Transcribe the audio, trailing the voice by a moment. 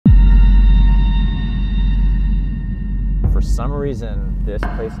For some reason, this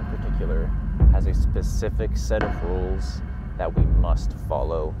place in particular has a specific set of rules that we must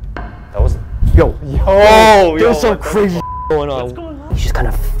follow. That was... Yo, there's some crazy going on. What's going on? He's just kind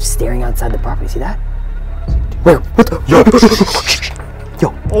of staring outside the property. See that? Where? What the?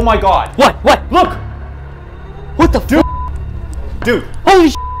 Yo. Oh my god. What? Look! What the Dude! Dude! Holy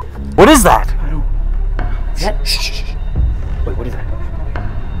sh! What is that? I don't... Is that? Shh. Wait, what is that?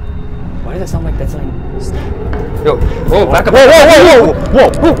 Why does that sound like that's like... Yo, whoa, back up. Whoa,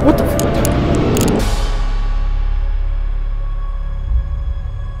 what the f...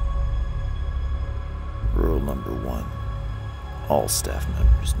 Rule number 1. All staff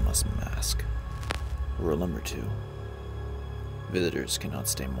members must mask. Rule number 2. Visitors cannot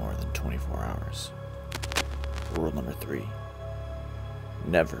stay more than 24 hours. Rule number 3.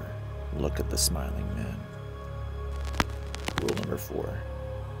 Never look at the smiling man. Rule number 4.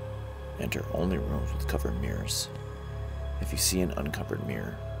 Enter only rooms with covered mirrors. If you see an uncovered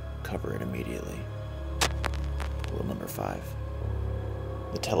mirror, cover it immediately. Rule number 5.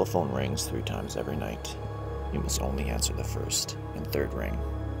 The telephone rings 3 times every night. You must only answer the first and third ring.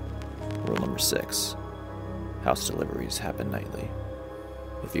 Rule number 6. House deliveries happen nightly.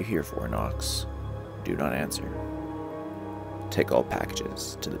 If you hear 4 knocks, do not answer. Take all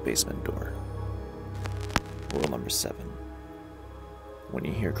packages to the basement door. Rule number 7. When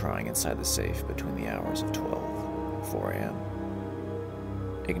you hear crying inside the safe between the hours of 12 and 4 a.m.,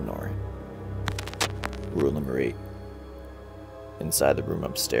 ignore it. Rule number 8. Inside the room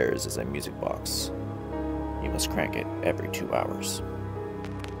upstairs is a music box. You must crank it every 2 hours.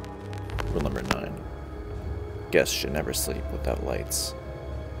 Rule number 9. Guests should never sleep without lights.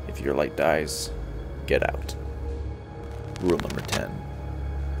 If your light dies, get out. Rule number 10.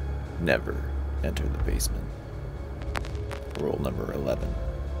 Never enter the basement. Rule number 11.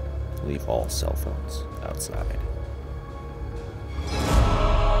 Leave all cell phones outside.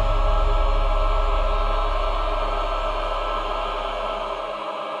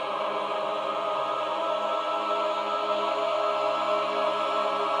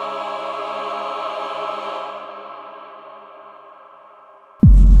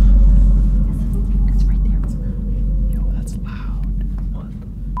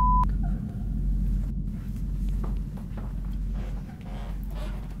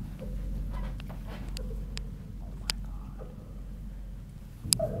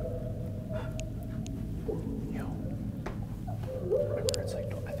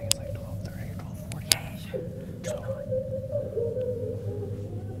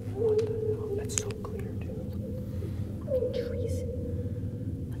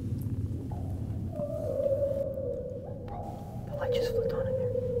 Just flipped on in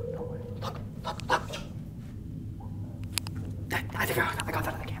there. No way. Look. I think I got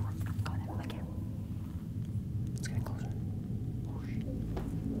that on the camera. Got it on the camera. It's getting closer.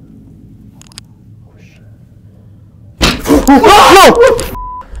 Oh shit.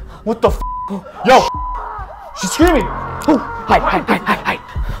 What the f? Yo! She's screaming! Hi.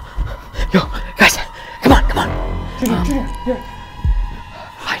 Yo, guys, come on. Junior, here.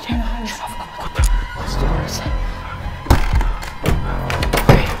 Hide. Shut off. Close the doors.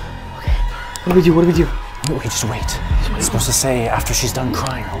 Okay. What do we do? We just wait. It's supposed to say after she's done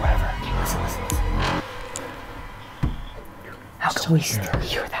crying or whatever. Okay, listen. How can we still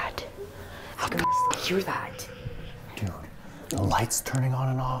hear that? How can we still hear that? Dude, the lights turning on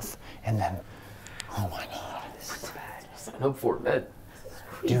and off, and then, oh my god. This is bad. Sign up for it, man.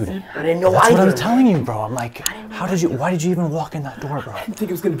 Dude, I didn't know that's either. what I'm telling you, bro. I'm like, why did you even walk in that door, bro? I didn't think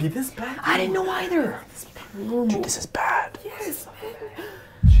it was gonna be this bad. I didn't know either. Dude, this is bad. Yes, man.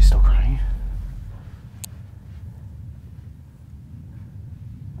 She's still crying?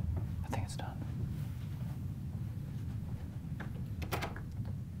 I think it's done.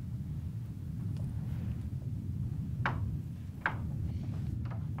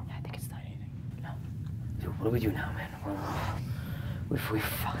 Yeah, I think it's not anything. No. Dude, what do we do now, man? We've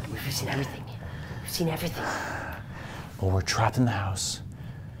seen everything. We've seen everything. Well, we're trapped in the house.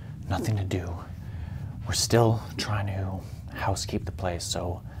 Nothing to do. We're still trying to housekeep the place,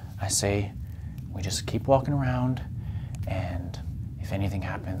 so I say we just keep walking around, and if anything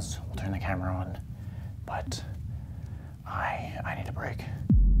happens, we'll turn the camera on. But I need a break.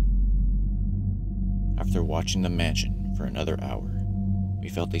 After watching the mansion for another hour, we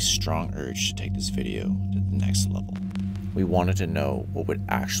felt a strong urge to take this video to the next level. We wanted to know what would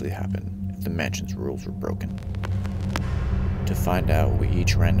actually happen if the mansion's rules were broken. To find out, we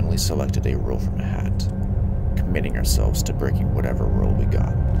each randomly selected a rule from a hat, committing ourselves to breaking whatever rule we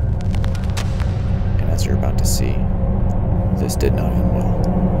got. And as you're about to see, this did not end well.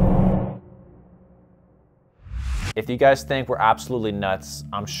 If you guys think we're absolutely nuts,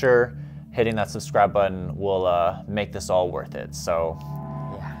 I'm sure hitting that subscribe button will make this all worth it. So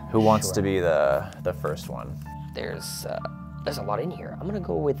Yeah. who wants to be the first one? There's a lot in here. I'm gonna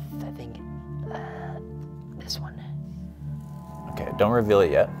go with, I think, this one. Okay, don't reveal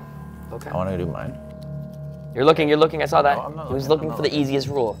it yet. Okay. I want to do mine. You're looking, I saw that. No, I'm not He was looking, looking I'm for not the easiest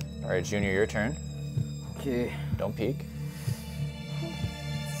rule. All right, Junior, your turn. Okay. Don't peek.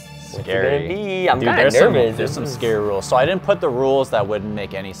 What's it Scary. gonna be? I'm Dude, kinda there's nervous. There's some scary rules. So I didn't put the rules that wouldn't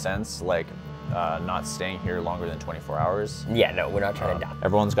make any sense, like not staying here longer than 24 hours. Yeah, no, we're not trying to die.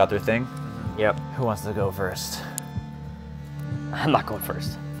 Everyone's got their thing. Yep. Who wants to go first? I'm not going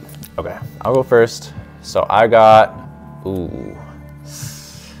first. Okay, I'll go first. So I got, ooh,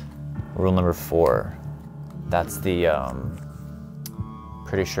 rule number 4. That's the,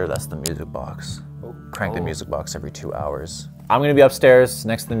 pretty sure that's the music box. Crank the music box every 2 hours. I'm gonna be upstairs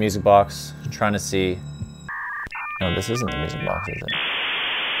next to the music box, trying to see. No, this isn't the music box, is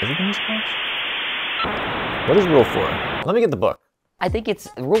it? Is it the music box? What is rule 4? Let me get the book. I think it's,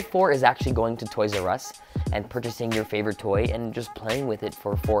 rule 4 is actually going to Toys R Us and purchasing your favorite toy and just playing with it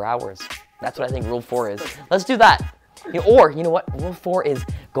for 4 hours. That's what I think rule 4 is. Let's do that. Or, you know what, rule 4 is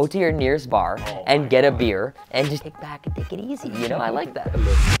go to your nearest bar and get a beer and just kick back and take it easy. You know, I like that.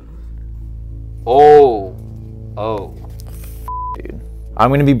 Oh. Dude. I'm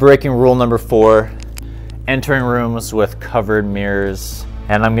gonna be breaking rule number 4, entering rooms with covered mirrors,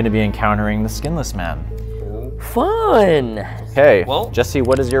 and I'm gonna be encountering the skinless man. Fun. Okay, Well- Jesse,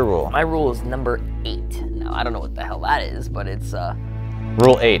 what is your rule? My rule is number 8. Now, I don't know what the hell that is, but it's,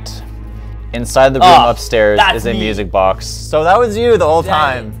 Rule 8. Inside the room upstairs that's is a me. music box. So that was you the whole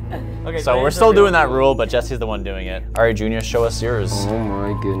time. Okay, So we're still doing that rule, but Jesse's the one doing it. All right, Junior, show us yours. Oh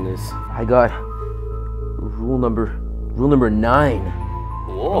my goodness. I got rule number 9.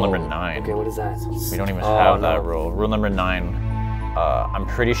 Rule number 9. Okay, what is that? We don't even have that rule. Rule number 9. I'm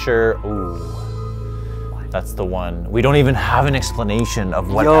pretty sure. Ooh. That's the one. We don't even have an explanation of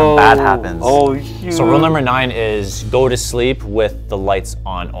what bad happens. Oh, shoot. So rule number 9 is go to sleep with the lights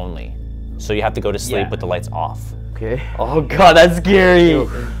on only. So you have to go to sleep with the lights off. Okay. Oh god, that's scary.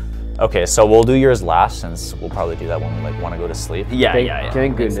 Okay, so we'll do yours last since we'll probably do that when we like want to go to sleep. Yeah.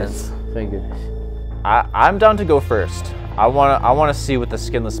 Thank Makes goodness. sense. Thank goodness. I'm down to go first. I wanna see what the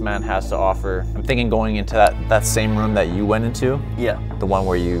skinless man has to offer. I'm thinking going into that same room that you went into. Yeah. The one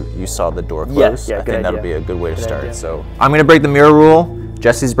where you saw the door Yeah, close. yeah, I good think that'll idea. be a good way to start. idea. So I'm gonna break the mirror rule.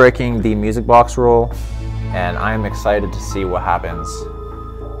 Jesse's breaking the music box rule, and I am excited to see what happens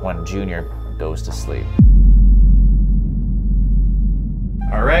when Junior goes to sleep.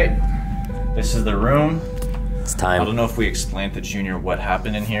 All right, this is the room. It's I time. don't know if we explained to Junior what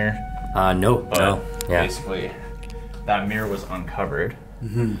happened in here, No. but Yeah. basically that mirror was uncovered,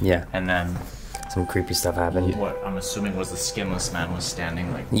 Yeah. and then Some creepy stuff happened. what I'm assuming was the skinless man was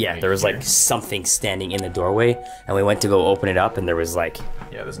standing like. Yeah, right there was here. like something standing in the doorway, and we went to go open it up, and there was like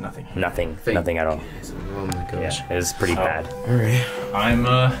Yeah, there's nothing here. nothing at all. Oh my gosh. Yeah, it was pretty bad. I'm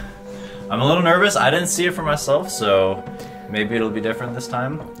a little nervous. I didn't see it for myself, so maybe it'll be different this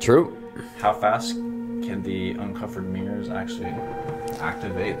time. True. How fast can the uncovered mirrors actually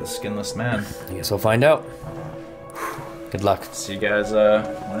activate the skinless man? I guess we'll find out. Good luck. See you guys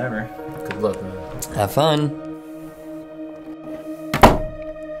whenever. Good luck, man. Have fun.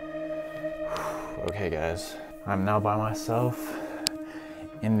 Okay, guys. I'm now by myself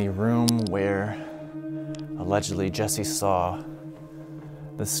in the room where allegedly Jesse saw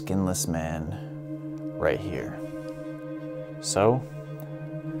the skinless man right here. So,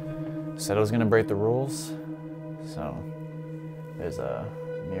 said I was gonna break the rules. So, there's a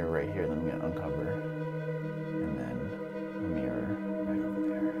mirror right here that I'm gonna uncover. And then a mirror right over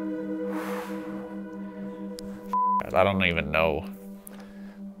there. I don't even know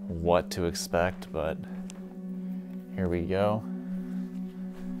what to expect, but here we go.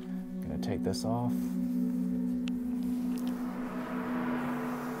 Gonna take this off.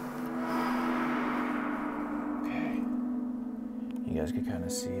 Okay. You guys can kind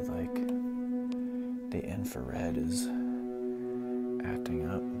of see like the infrared is acting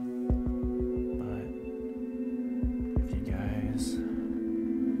up. But if you guys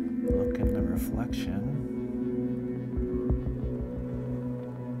look in the reflection,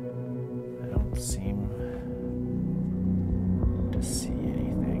 I don't seem to see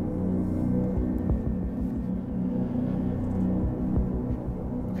anything.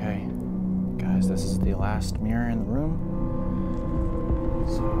 Okay, guys, this is the last mirror in the room.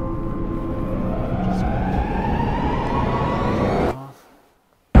 So, just gonna take it off.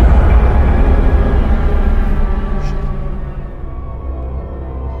 Shit.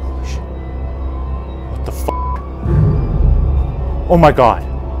 Holy shit. What the fuck? Oh my god.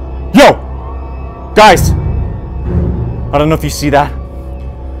 Yo! Guys! I don't know if you see that.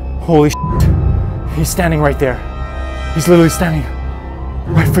 Holy shit. He's standing right there. He's literally standing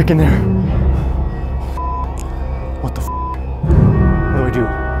right freaking there. What the f? What do I do?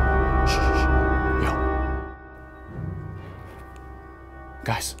 Shh, shh, shh. Yo.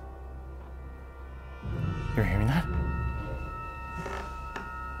 Guys. You're hearing that?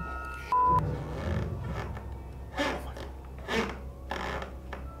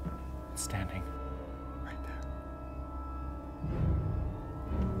 It's standing right there.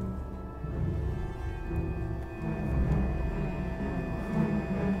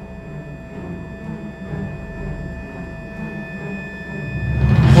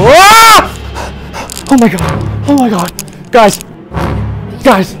 Oh my god! Oh my god! Guys!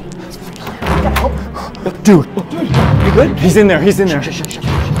 Guys! Dude! You good? He's in there, he's in there. Shut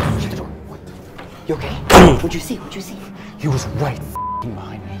the door. You okay? What'd you see? What'd you see? He was right f***ing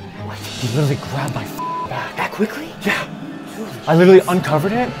behind me. What? He literally grabbed my f***ing back. That quickly? Yeah. I literally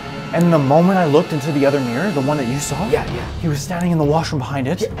uncovered it, and the moment I looked into the other mirror, the one that you saw, Yeah. he was standing in the washroom behind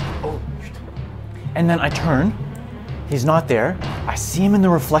it. Oh. And then I turn, he's not there. I see him in the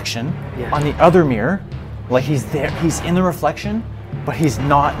reflection Yeah. on the other mirror. Like he's there, he's in the reflection, but he's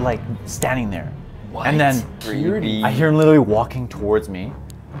not like standing there. What? And then Creepy. I hear him literally walking towards me,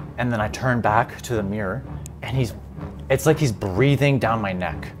 and then I turn back to the mirror, and it's like he's breathing down my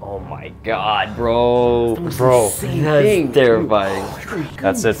neck. Oh my god, bro. Bro, That's terrifying.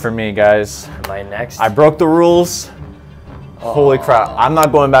 that's it for me, guys. Am I next? I broke the rules. Holy crap, I'm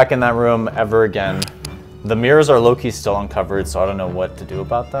not going back in that room ever again. The mirrors are low-key still uncovered, so I don't know what to do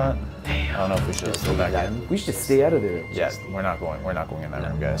about that. I don't know if we should just go back in. We should stay out of there. Yeah, we're not going in that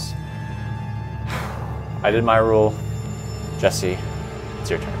room, guys. I did my rule. Jesse, it's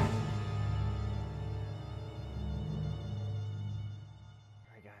your turn.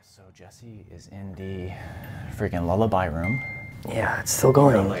 Alright guys, so Jesse is in the freaking lullaby room. Yeah, it's still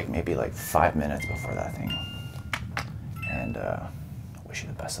We're going. like maybe like 5 minutes before that thing. And I wish you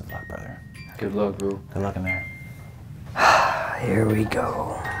the best of luck, brother. Good luck, bro. Good luck in there. Here we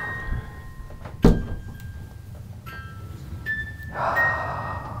go.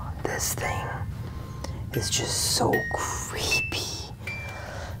 This thing is just so creepy.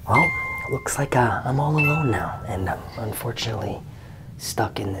 Well, looks like I'm all alone now, and I'm unfortunately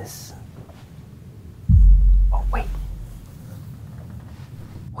stuck in this. Oh, wait.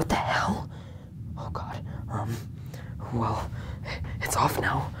 What the hell? Oh, God. Well, it's off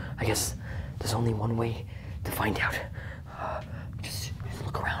now. I guess there's only one way to find out. Just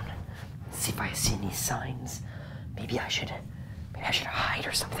look around, see if I see any signs. Maybe I should hide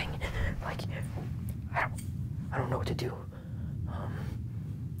or something. Like, I don't know what to do.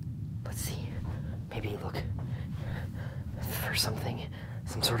 Let's see. Maybe look for something,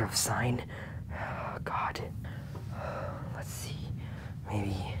 some sort of sign. Oh, God. Let's see.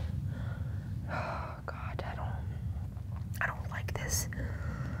 Maybe. Oh, God, I don't like this.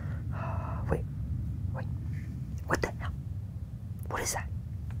 Wait. What the hell? What is that?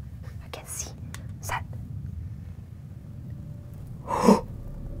 I can't see. Is that? Oh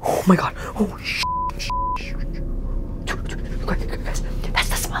my God! Oh shit! Guys, that's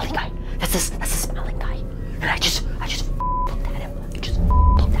the smiling guy. That's the smiling guy. And I just looked at him.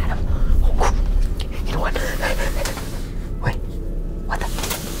 Looked at him. Oh, you know what? Wait. What the?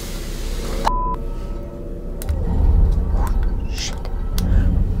 Oh shit!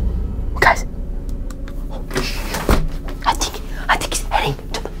 Guys. I think he's heading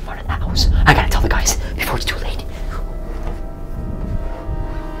to the front of the house. I gotta tell the guys before it's too late.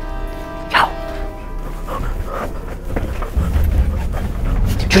 Yo!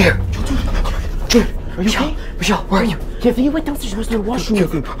 Junior! Are you okay? Michelle, where are you? Yeah, he went downstairs. He was in the washroom.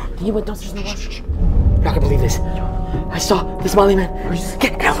 He went downstairs in the washroom. You're not gonna believe this. I saw the smiling man.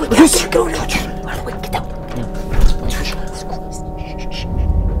 Get out! Get out! Wait, get down.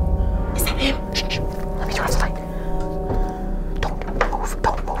 Is that him? Let me turn off the light. Don't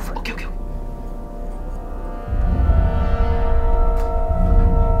move. Okay.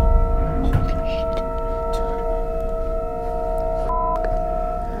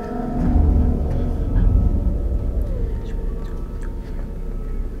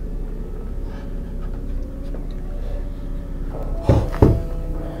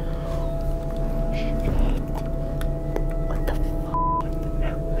 What the fuck?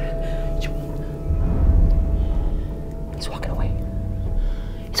 He's walking away.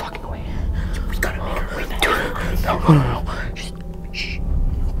 We gotta make our way back. No. Shh.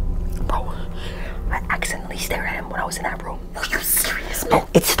 Bro, I accidentally stared at him when I was in that room. Are you serious? Bro,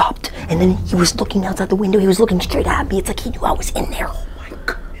 it stopped, and then he was looking outside the window. He was looking straight at me. It's like he knew I was in there. Oh my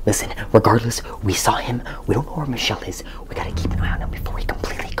God. Listen, regardless, we saw him. We don't know where Michelle is. We gotta keep an eye on him before he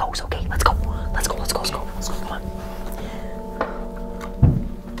completely goes, okay? Let's go. Let's go, let's go, let's go. Let's go, come on.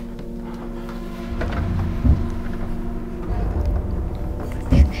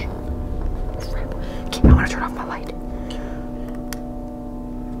 Okay, I'm gonna turn off my light.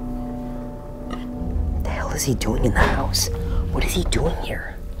 What the hell is he doing in the house? What is he doing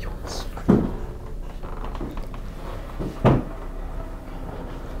here?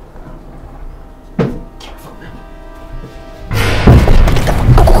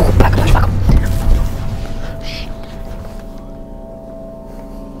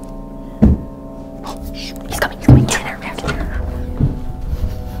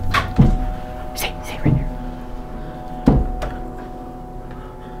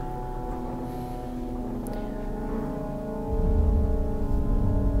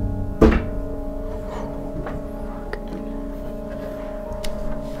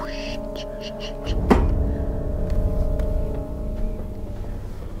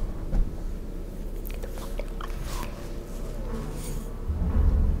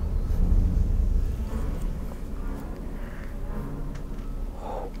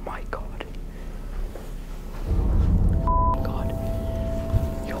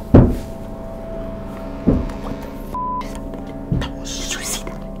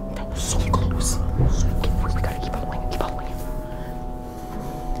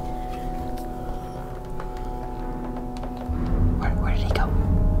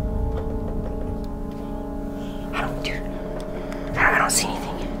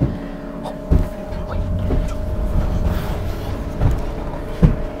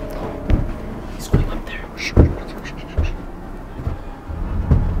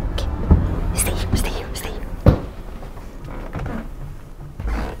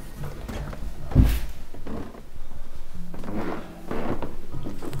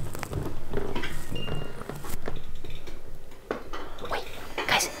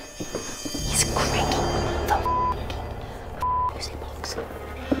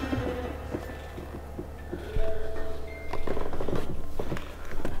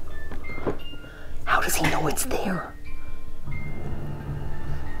 How does he know it's there?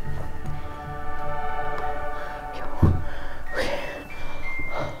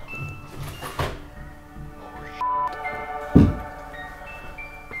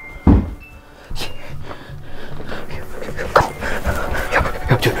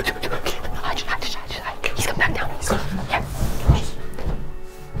 He's come back down. Yeah.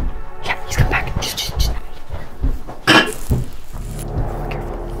 Yeah, he's come back. Just.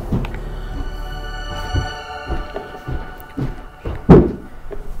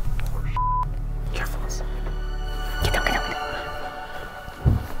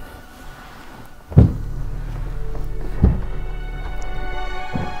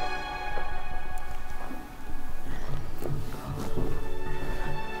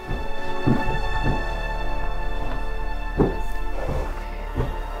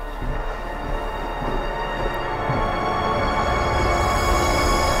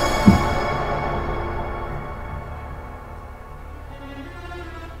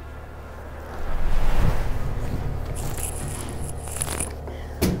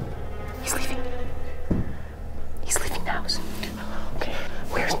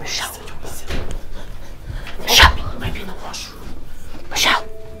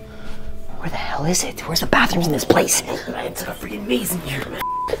 Is it? Where's the bathrooms in this place? It's a freaking maze in here, man.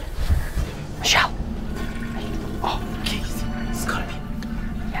 Michelle. Oh, okay, he's gotta be.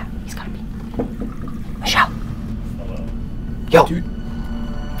 Yeah, he's gotta be. Michelle. Yo. Dude.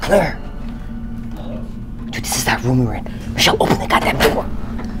 Claire. Dude, this is that room we were in. Michelle, open the goddamn door.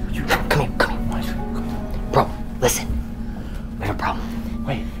 Come here. Bro, listen. We have a problem.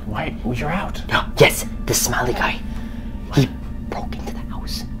 Wait, why? You're out. Yes, this smiley guy. He broke into the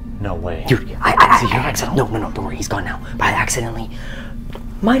house. No way. Dude, I accidentally, no, don't worry, he's gone now. But I accidentally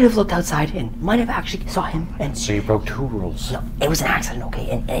might have looked outside and might have actually saw him and... So you broke 2 rules. No, it was an accident,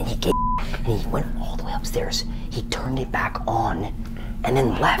 okay? And he came, and he went all the way upstairs. He turned it back on and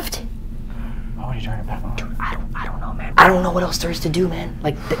then left. Why would you turn it back on? Dude, I don't know, man. I don't know what else there is to do, man.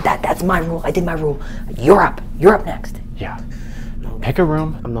 Like, that's my rule. I did my rule. You're up next. Yeah. Pick a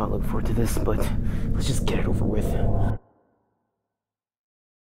room. I'm not looking forward to this, but let's just get it over with.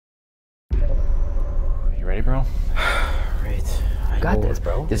 You ready, bro? Right. I Got know this,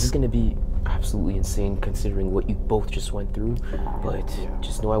 bro. This is gonna be absolutely insane considering what you both just went through, but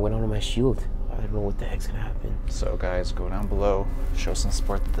just know I went on my shield. I don't know what the heck's gonna happen. So guys, go down below, show some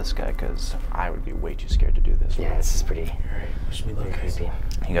support to this guy, because I would be way too scared to do this. Yeah, this is pretty Alright, wish me luck, guys. creepy.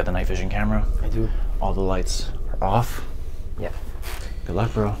 You got the night vision camera? I do. All the lights are off. Yeah. Good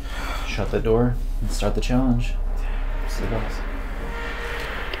luck, bro. Shut the door and start the challenge. See you guys.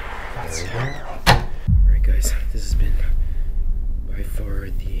 That's Alright guys, this has been by far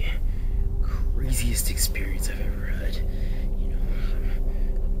the craziest experience I've ever had. You know,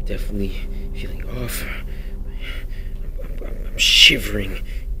 I'm definitely feeling off. I'm shivering.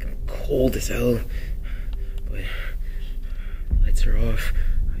 I'm cold as hell. But lights are off.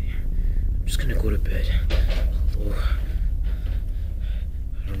 I'm just gonna go to bed. Although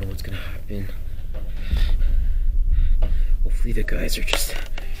I don't know what's gonna happen. Hopefully the guys are just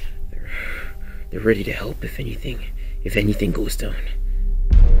they're ready to help if anything goes down.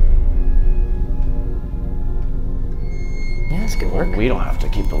 Yeah, that's good work. We don't have to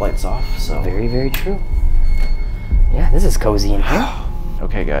keep the lights off, so. Very, very true. Yeah, this is cozy in here.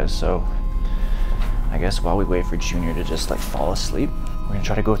 Okay, guys, so I guess while we wait for Junior to just like fall asleep, we're gonna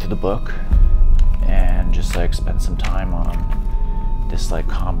try to go through the book and just like spend some time on this like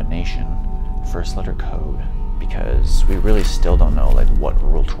combination first letter code, because we really still don't know like what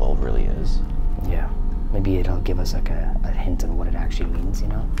Rule 12 really is. Yeah. Maybe it'll give us like a hint on what it actually means, you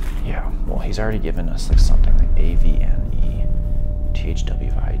know? Yeah, well, he's already given us like something like AVNE,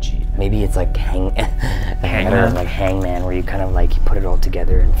 THWIG. Maybe it's like Hangman? like hangman, where you kind of like put it all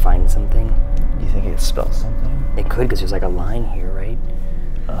together and find something. Do you think it spells something? It could, because there's like a line here, right?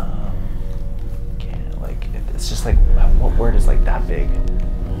 Can't, like, it's just like, what word is like that big?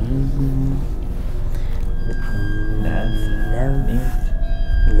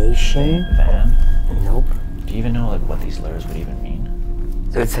 Nation? Van? Nope. Do you even know like what these letters would even mean?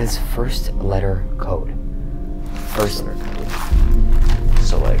 So it says first letter code. First letter code.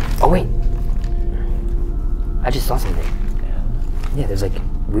 So like, Oh wait. I just saw something. N, Yeah, there's like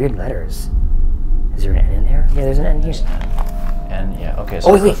weird letters. Is there an N in there? Yeah, there's an N here. N, yeah, okay,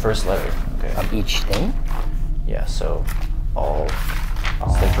 so wait, the wait. first letter, okay. Of each thing? Yeah, so all,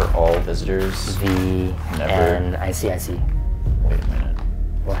 it's like for all visitors. V, Never. N, I see. Wait a minute.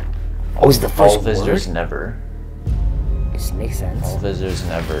 What? Oh, is the first All visitors word? never, This makes sense. all visitors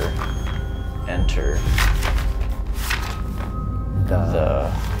never enter the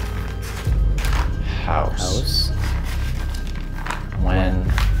house when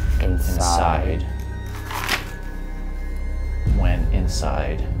inside. When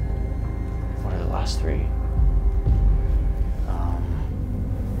inside. What are the last three?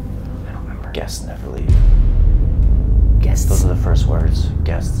 I don't remember. Guests never leave. Guests. Those are the first words.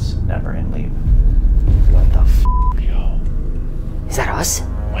 Guests never in leave. What the f? Yo. Is that us?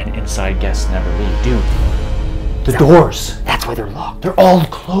 When inside, guests never leave. Dude, the doors. That's why they're locked. They're all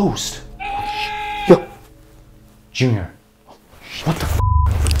closed. Yo. Junior. What the f?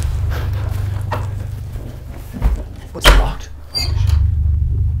 What's locked?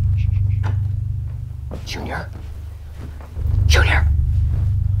 Junior? Junior?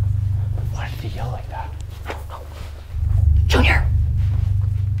 Why did he yell like that? Junior?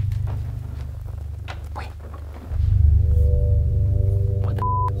 Wait. What the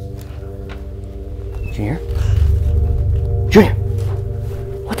Junior? Junior?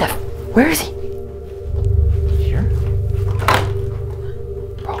 What the Where is he? Here?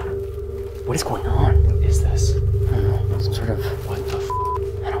 Bro, what is going on? What is this? I don't know, some sort of... What the f?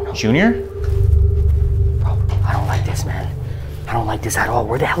 I don't know. Junior? Bro, I don't like this, man. I don't like this at all.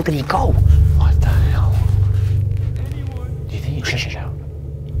 Where the hell did he go? What the hell? Do you think you check it out?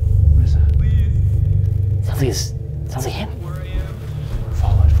 What is that? Sounds like him.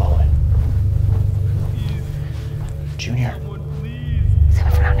 Follow it. Junior. He's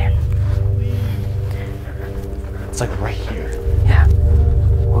coming from down there. It's like right here. Yeah.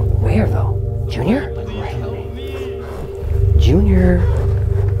 Where though? Junior? Like right on me. Junior?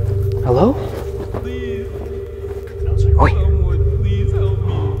 Hello? No, it's like Wait.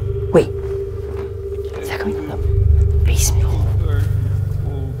 Wait. Is that coming from the basement?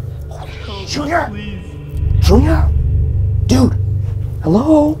 Junior? Junior? Dude.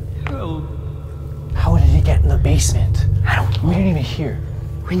 Hello? How did he get in the basement? I don't We didn't even hear.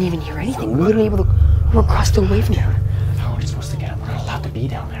 We didn't even hear anything. We were literally able to... We were across the way from him. How are we supposed to get him? We're not allowed to be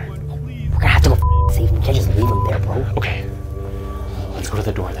down there. We're gonna have to go save him. We can't just leave him there, bro. Okay. Let's go to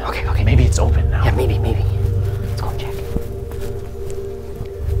the door then. Okay. Maybe it's open now. Yeah, maybe. Let's go and check.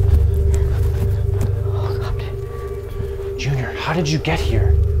 Oh, God. Junior, how did you get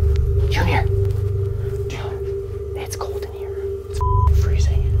here? Junior, Dude, it's cold in here. it's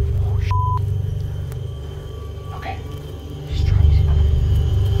freezing. Oh, okay. He's trying.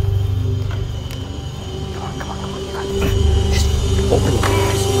 Come on. You got this. Just open the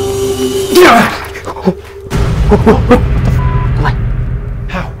doors. What?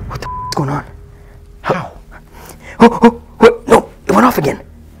 How? What's going on? How? Oh, what? No, it went off again.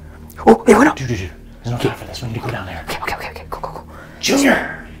 Oh, it went off. Dude. There's no time for this. We need to go down there. Okay. Go.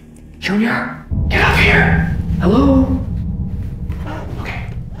 Junior, get up here. Hello.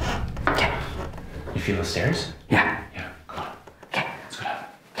 Okay. Okay. You feel the stairs? Yeah. Yeah. Come on. Okay. Let's go down.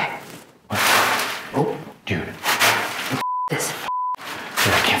 Okay. Oh, dude. This.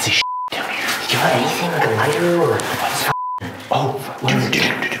 Dude, I can't see shit down here. Do you have anything like a lighter or? Oh,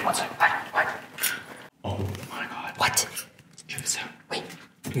 dude, 1 second. What? Oh my god. What? Check this out. Wait.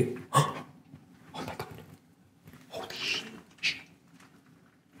 Oh my god. Holy shit.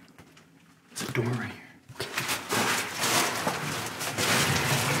 There's a door right here.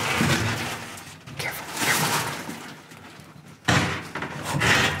 Careful.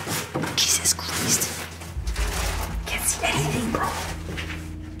 Jesus Christ. Can't see anything, bro.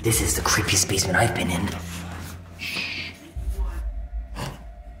 This is the creepiest basement I've been in.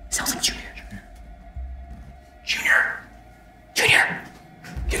 Sounds like Junior. Junior!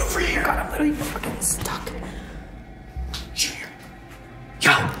 Get over here. God, I'm literally fucking stuck. Junior.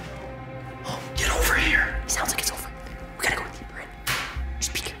 Yo! Get over here. It sounds like it's over. We gotta go deeper in.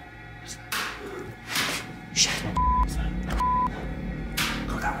 Just peek. Shit.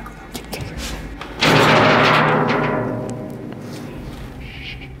 Go that way. Get here.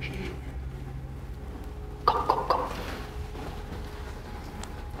 Go.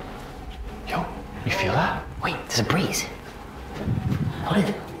 Yo, you feel that? Wait, there's a breeze. What is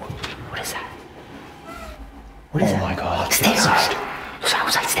that? What is Oh that? my god. Stairs. Outside. Those are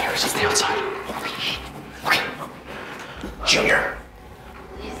outside stairs. Stay outside. Holy shit. Okay. Junior.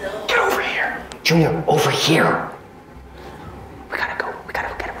 Get over here. Junior, over here. We gotta go. We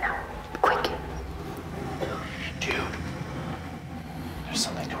gotta get him now. Quick. Dude. There's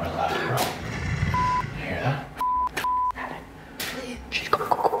something to our left, bro. You hear that? Shit, go.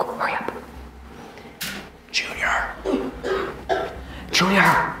 Hurry up. Junior.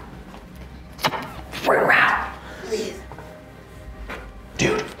 Junior. Turn around.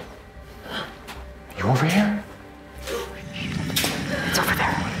 Dude. You over here? It's over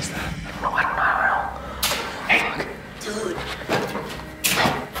there. What is that? I don't know. Hey, look. Dude.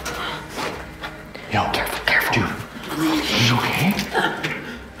 Yo. Careful. Dude. You okay?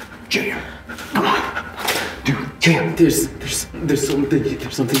 Junior. Come on. Dude. Junior, There's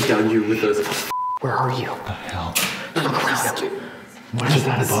something down here with us. where are you? What the hell? Look around. What is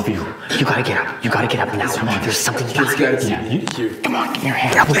that above you? You gotta get up. You gotta get up now. Come on. There's something behind you. Guys, Yeah, here. Come on, give me your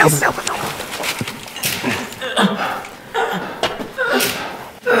hand. Help.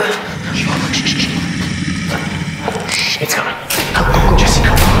 It's coming. Go, Jesse.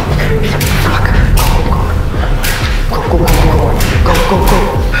 Fuck. Go.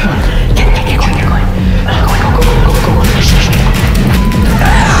 Get going. Go.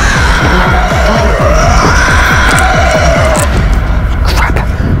 Crap.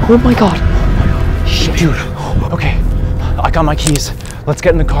 Oh my god. Shit. Dude, okay. I got my keys. Let's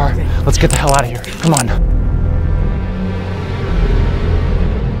get in the car. Let's get the hell out of here. Come on.